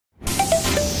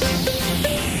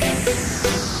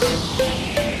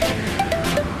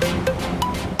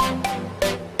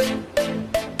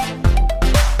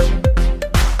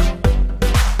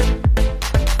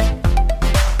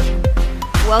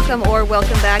or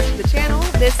welcome back to the channel.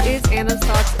 This is Anna's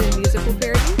Thoughts in Musical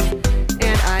Parodies,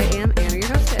 and I am Anna, your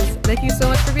hostess. Thank you so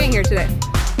much for being here today.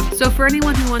 So for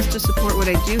anyone who wants to support what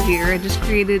I do here, I just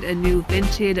created a new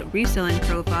Vinted reselling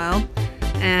profile,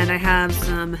 and I have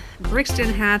some Brixton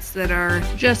hats that are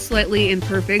just slightly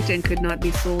imperfect and could not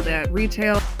be sold at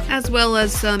retail, as well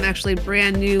as some actually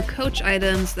brand new Coach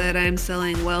items that I'm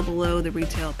selling well below the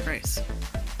retail price.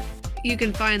 You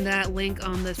can find that link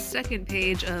on the second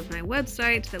page of my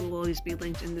website that will always be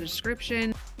linked in the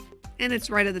description. And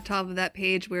it's right at the top of that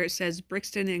page where it says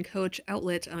Brixton and Coach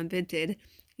Outlet on Vinted.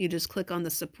 You just click on the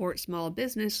support small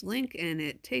business link and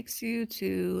it takes you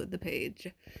to the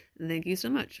page. Thank you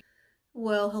so much.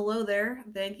 Well, hello there.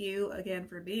 Thank you again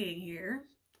for being here.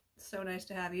 So nice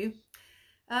to have you.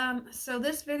 So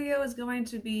this video is going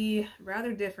to be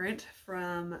rather different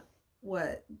from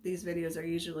what these videos are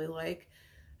usually like.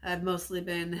 I've mostly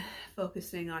been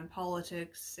focusing on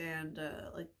politics and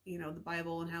the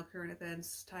Bible and how current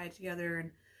events tie together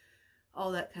and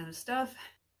all that kind of stuff.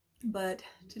 But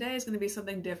today is going to be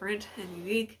something different and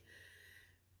unique.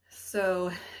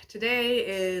 So today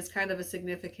is kind of a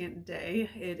significant day.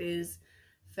 It is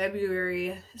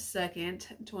February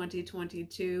 2nd,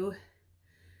 2022.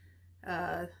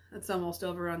 It's almost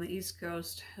over on the East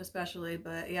Coast especially,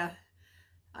 but yeah.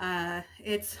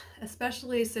 It's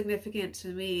especially significant to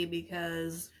me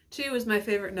because 2 is my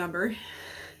favorite number.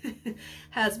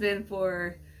 Has been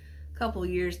for a couple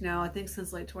years now, I think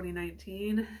since like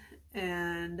 2019,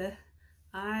 and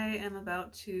I am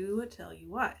about to tell you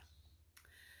why.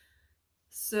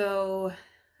 So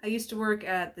I used to work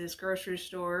at this grocery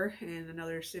store in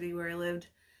another city where I lived,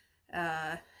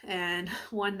 and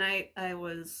one night I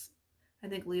was, I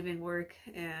think, leaving work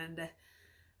and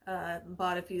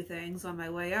bought a few things on my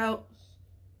way out,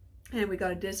 and we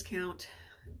got a discount,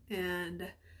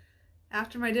 and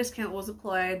after my discount was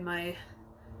applied,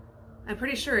 I'm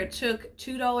pretty sure it took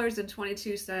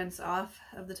 $2.22 off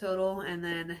of the total, and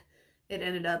then it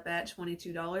ended up at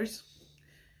 $22.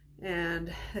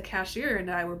 And the cashier and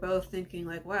I were both thinking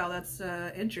like, wow, that's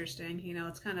interesting,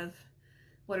 it's kind of,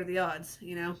 what are the odds,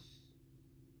 And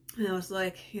I was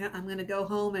like, I'm gonna go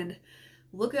home and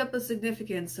look up the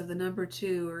significance of the number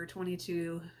 2 or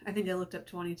 22. I think I looked up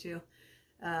 22.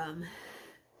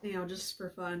 Just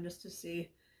for fun, just to see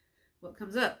what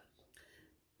comes up.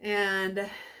 And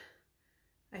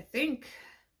I think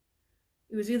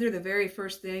it was either the very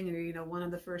first thing or, one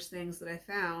of the first things that I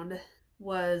found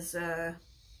was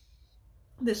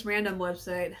this random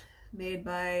website made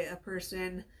by a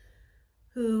person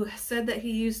who said that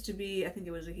he used to be, I think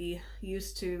it was a he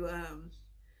used to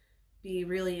be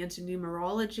really into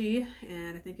numerology,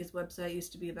 and I think his website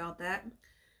used to be about that.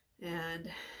 And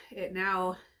it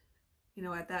now,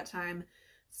 at that time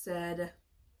said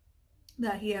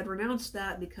that he had renounced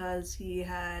that because he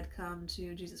had come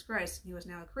to Jesus Christ. He was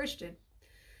now a Christian.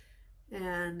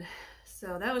 And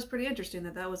so that was pretty interesting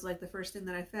that was like the first thing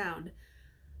that I found,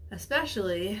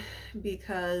 especially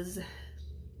because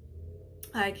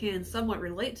I can somewhat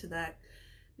relate to that,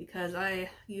 because I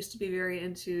used to be very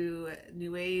into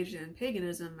New Age and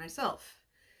paganism myself,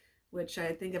 which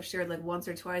I think I've shared like once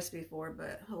or twice before,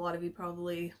 but a lot of you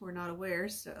probably were not aware,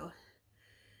 so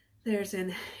there's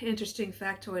an interesting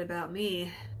factoid about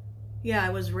me. Yeah,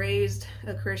 I was raised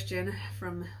a Christian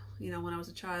from, when I was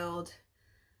a child.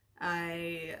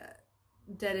 I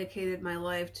dedicated my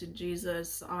life to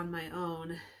Jesus on my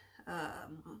own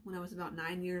when I was about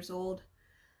 9 years old.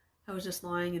 I was just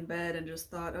lying in bed and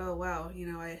just thought, oh wow,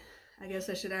 I guess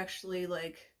I should actually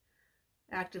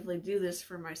actively do this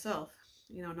for myself,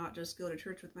 not just go to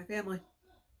church with my family.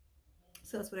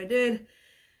 So that's what I did.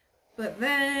 But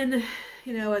then,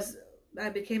 as I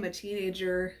became a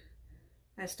teenager,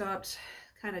 I stopped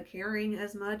kind of caring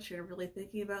as much and really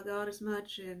thinking about God as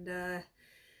much, and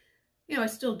I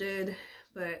still did,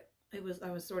 but I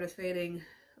was sort of fading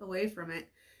away from it.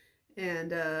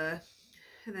 And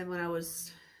then when I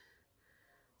was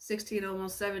 16,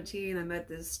 almost 17, I met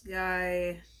this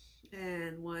guy,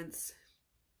 and once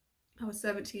I was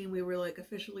 17, we were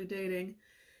officially dating,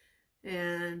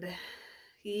 and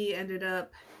he ended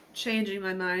up changing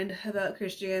my mind about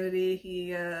Christianity.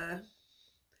 He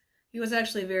was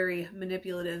actually very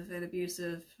manipulative and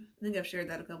abusive. I think I've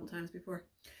shared that a couple times before.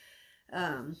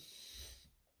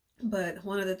 But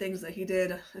one of the things that he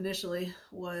did initially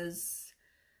was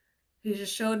he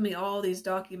just showed me all these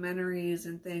documentaries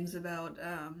and things about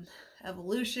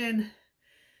evolution,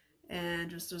 and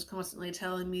just was constantly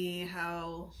telling me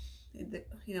how, it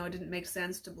didn't make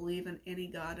sense to believe in any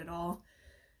God at all,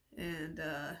 and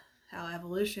how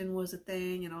evolution was a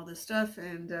thing and all this stuff.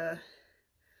 And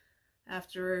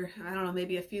after, I don't know,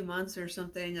 maybe a few months or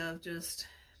something of just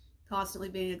constantly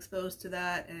being exposed to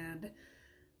that and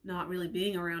not really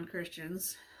being around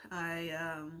Christians, I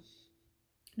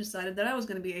decided that I was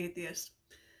going to be atheist.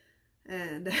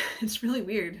 And it's really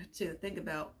weird to think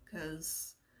about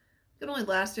because it only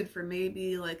lasted for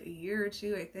maybe like a year or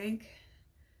two, I think.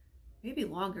 Maybe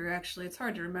longer, actually. It's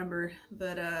hard to remember.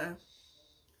 But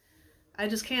I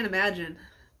just can't imagine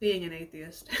being an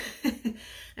atheist.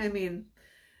 I mean,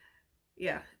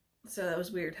 yeah. So that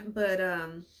was weird. But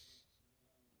then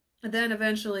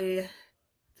eventually, I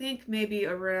think maybe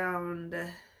around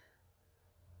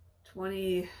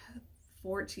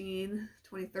 2014,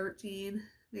 2013,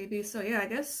 maybe. So yeah, I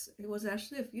guess it was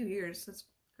actually a few years. That's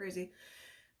crazy.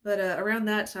 But around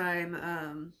that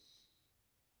time,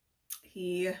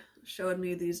 he showed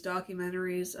me these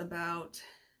documentaries about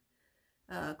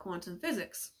quantum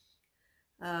physics.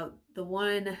 The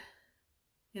one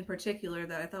in particular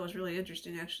that I thought was really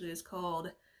interesting actually is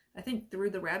called, I think,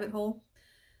 Through the Rabbit Hole.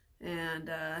 And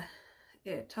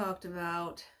it talked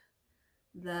about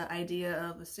the idea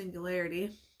of a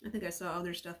singularity. I think I saw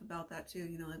other stuff about that too,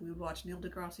 you know, like we would watch Neil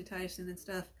deGrasse Tyson and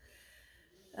stuff.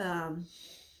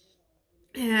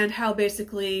 And how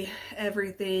basically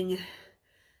everything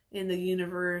in the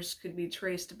universe could be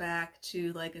traced back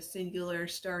to like a singular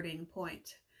starting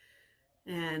point.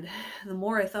 And the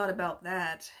more I thought about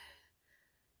that,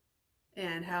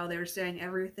 and how they were saying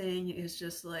everything is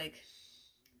just like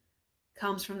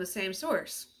comes from the same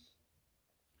source,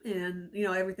 and you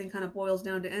know, everything kind of boils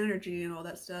down to energy and all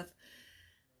that stuff,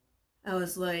 I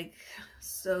was like,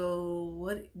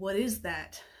 so what is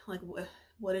that? Like,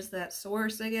 what is that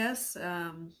source, I guess?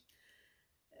 I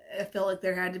felt like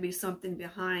there had to be something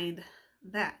behind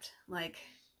that. Like,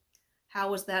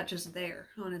 how was that just there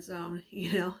on its own,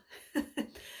 you know?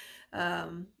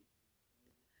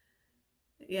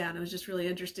 Yeah, and it was just really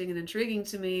interesting and intriguing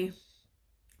to me.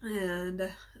 And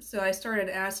so I started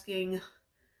asking,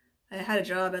 I had a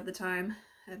job at the time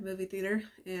at movie theater,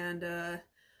 and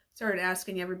started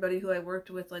asking everybody who I worked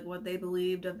with, like, what they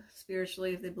believed of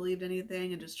spiritually, if they believed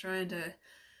anything, and just trying to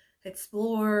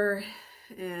explore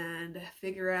and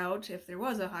figure out if there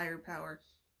was a higher power.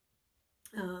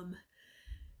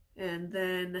 And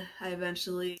then I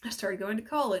eventually started going to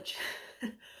college.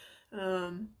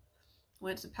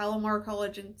 Went to Palomar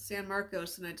College in San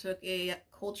Marcos, and I took a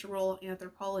cultural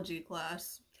anthropology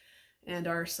class. And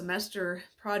our semester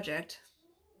project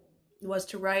was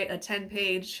to write a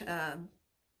 10-page,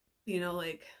 you know,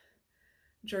 like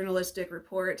journalistic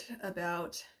report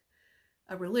about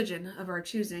a religion of our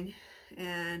choosing.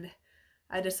 And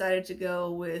I decided to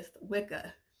go with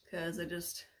Wicca because I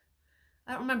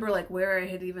don't remember like where I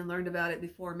had even learned about it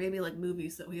before. Maybe like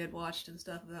movies that we had watched and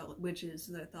stuff about witches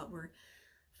that I thought were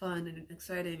fun and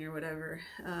exciting or whatever.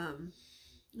 I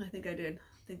think I did.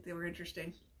 I think they were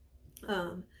interesting.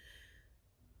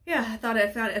 Yeah,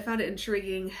 I found it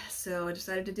intriguing, so I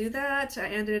decided to do that. I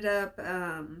ended up,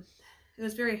 it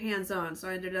was very hands-on, so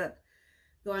I ended up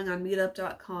going on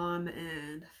meetup.com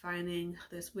and finding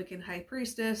this Wiccan high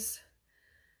priestess.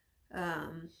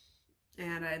 And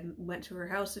I went to her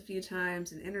house a few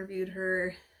times and interviewed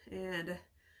her, and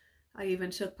I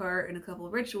even took part in a couple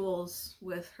of rituals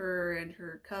with her and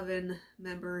her coven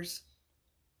members,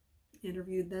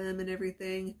 interviewed them and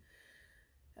everything.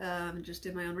 Just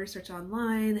did my own research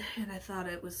online, and I thought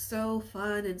it was so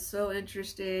fun and so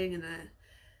interesting, and I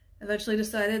eventually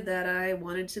decided that I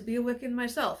wanted to be a Wiccan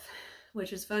myself,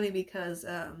 which is funny because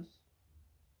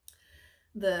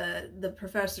the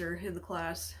professor in the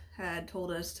class had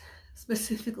told us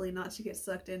specifically not to get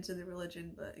sucked into the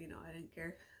religion, but you know, I didn't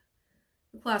care.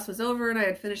 The class was over and I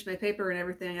had finished my paper and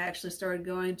everything. I actually started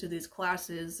going to these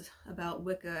classes about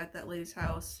Wicca at that lady's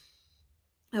house.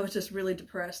 I was just really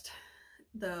depressed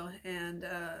though, and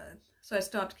so I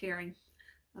stopped caring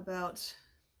about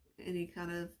any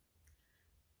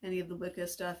of the Wicca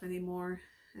stuff anymore,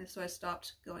 and so I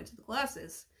stopped going to the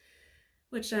classes,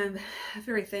 which I'm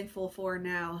very thankful for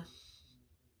now.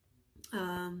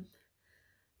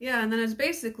 Yeah, and then it's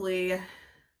basically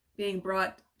being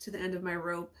brought to the end of my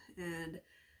rope and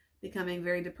becoming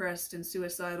very depressed and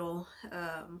suicidal,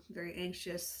 very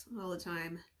anxious all the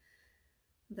time,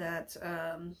 that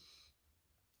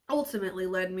ultimately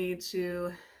led me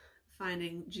to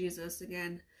finding Jesus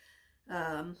again.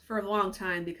 For a long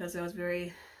time, because I was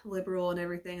very liberal and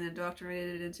everything and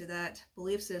indoctrinated into that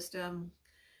belief system,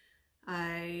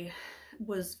 I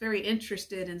was very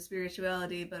interested in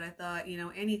spirituality, but I thought, you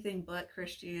know, anything but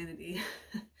Christianity,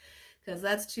 because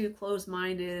that's too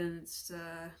closed-minded, and it's,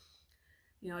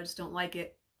 you know, I just don't like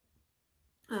it.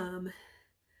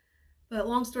 But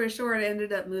long story short, I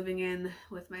ended up moving in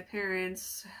with my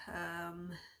parents,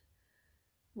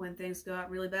 when things got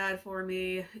really bad for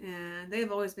me, and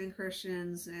they've always been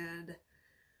Christians and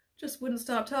just wouldn't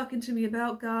stop talking to me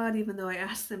about God, even though I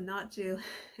asked them not to,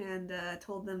 and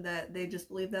told them that they just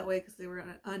believed that way because they were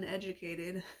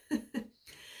uneducated.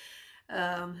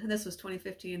 And this was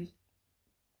 2015.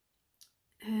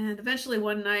 And eventually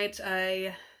one night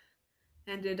I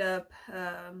ended up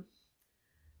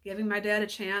giving my dad a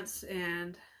chance,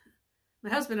 and my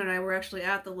husband and I were actually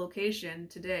at the location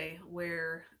today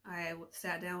where I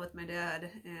sat down with my dad,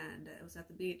 and it was at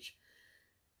the beach,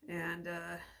 and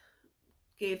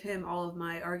gave him all of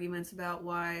my arguments about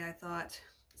why I thought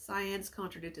science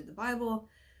contradicted the Bible.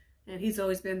 And he's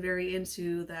always been very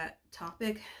into that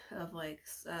topic of like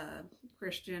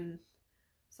Christian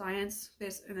science,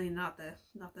 basically. I mean, not the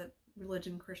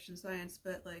religion Christian science,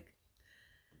 but like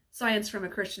science from a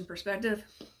Christian perspective.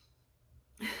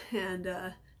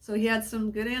 And so he had some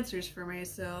good answers for me.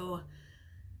 So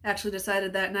I actually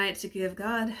decided that night to give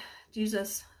God,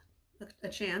 Jesus, a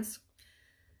chance.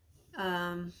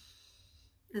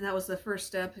 And that was the first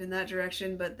step in that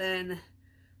direction. But then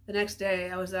the next day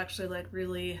I was actually like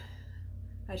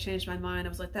I changed my mind. I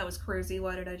was like, that was crazy.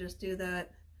 Why did I just do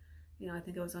that? You know, I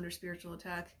think I was under spiritual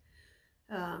attack.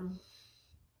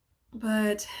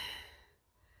 But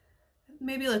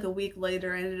maybe like a week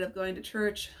later, I ended up going to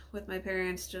church with my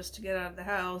parents just to get out of the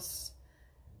house.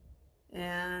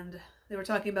 And they were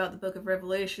talking about the book of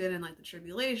Revelation and like the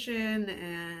tribulation.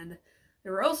 And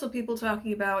there were also people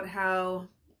talking about how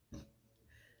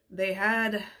they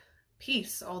had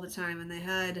peace all the time and they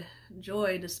had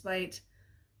joy despite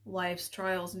life's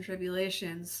trials and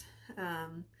tribulations.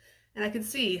 And I could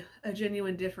see a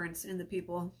genuine difference in the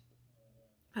people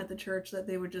at the church, that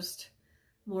they were just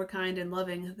more kind and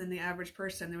loving than the average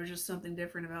person. There was just something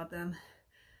different about them.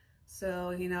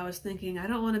 So, you know, I was thinking, I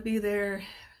don't want to be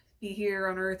here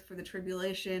on earth for the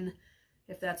tribulation,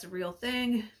 if that's a real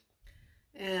thing.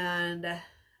 And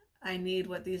I need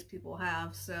what these people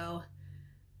have. So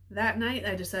that night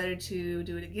I decided to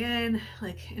do it again,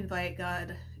 like invite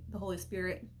God, the Holy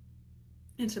Spirit,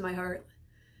 into my heart.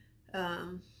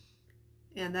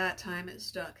 And that time it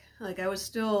stuck. Like I was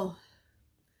still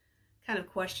kind of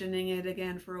questioning it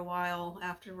again for a while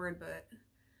afterward, but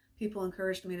people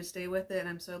encouraged me to stay with it, and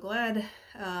I'm so glad.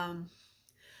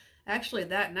 Actually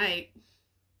that night,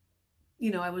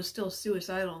 you know, I was still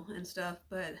suicidal and stuff,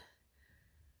 but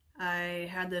I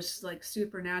had this like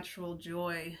supernatural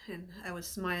joy, and I was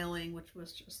smiling, which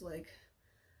was just like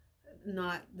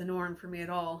not the norm for me at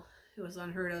all. It was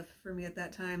unheard of for me at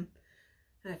that time.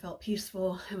 And I felt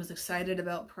peaceful. I was excited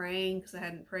about praying because I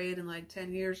hadn't prayed in like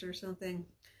 10 years or something.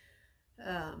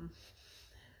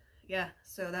 Yeah,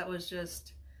 so that was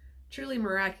just truly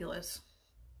miraculous.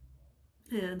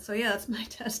 And so yeah, that's my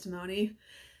testimony.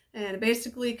 And it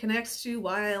basically connects to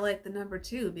why I like the number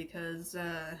 2, because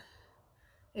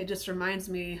it just reminds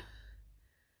me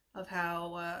of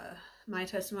how my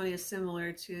testimony is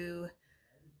similar to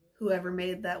whoever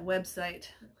made that website.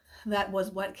 That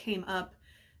was what came up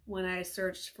when I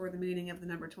searched for the meaning of the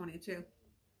number 22.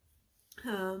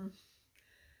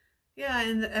 Yeah,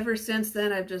 and ever since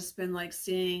then I've just been like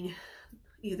seeing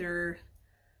either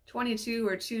 22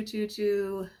 or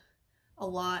 222 a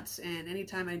lot, and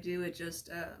anytime I do, it just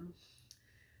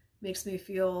makes me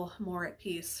feel more at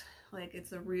peace. Like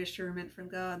it's a reassurance from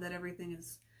God that everything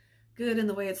is good in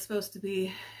the way it's supposed to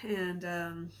be.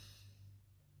 And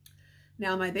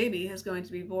now my baby is going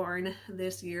to be born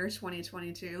this year,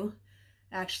 2022.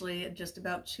 Actually, just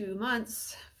about 2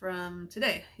 months from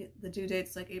today. The due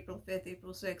date's like April 5th,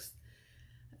 April 6th.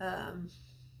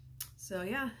 So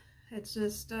yeah, it's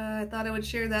just, I thought I would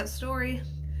share that story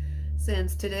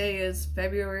since today is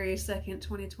February 2nd,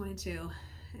 2022.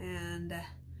 And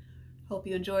hope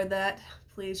you enjoyed that.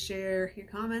 Please share your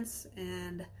comments,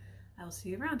 and I will see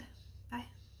you around. Bye.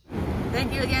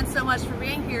 Thank you again so much for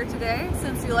being here today.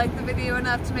 Since you liked the video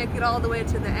enough to make it all the way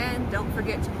to the end, don't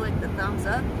forget to click the thumbs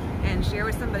up and share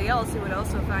with somebody else who would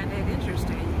also find it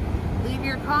interesting. Leave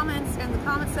your comments in the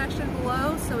comment section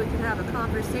below so we can have a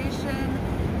conversation.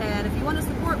 And if you want to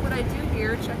support what I do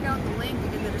here, check out the link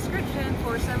in the description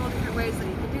for several different ways that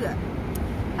you can do that.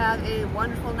 Have a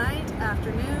wonderful night,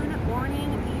 afternoon,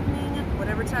 morning, evening,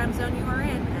 whatever time zone you are in,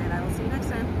 and I will see you next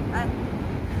time.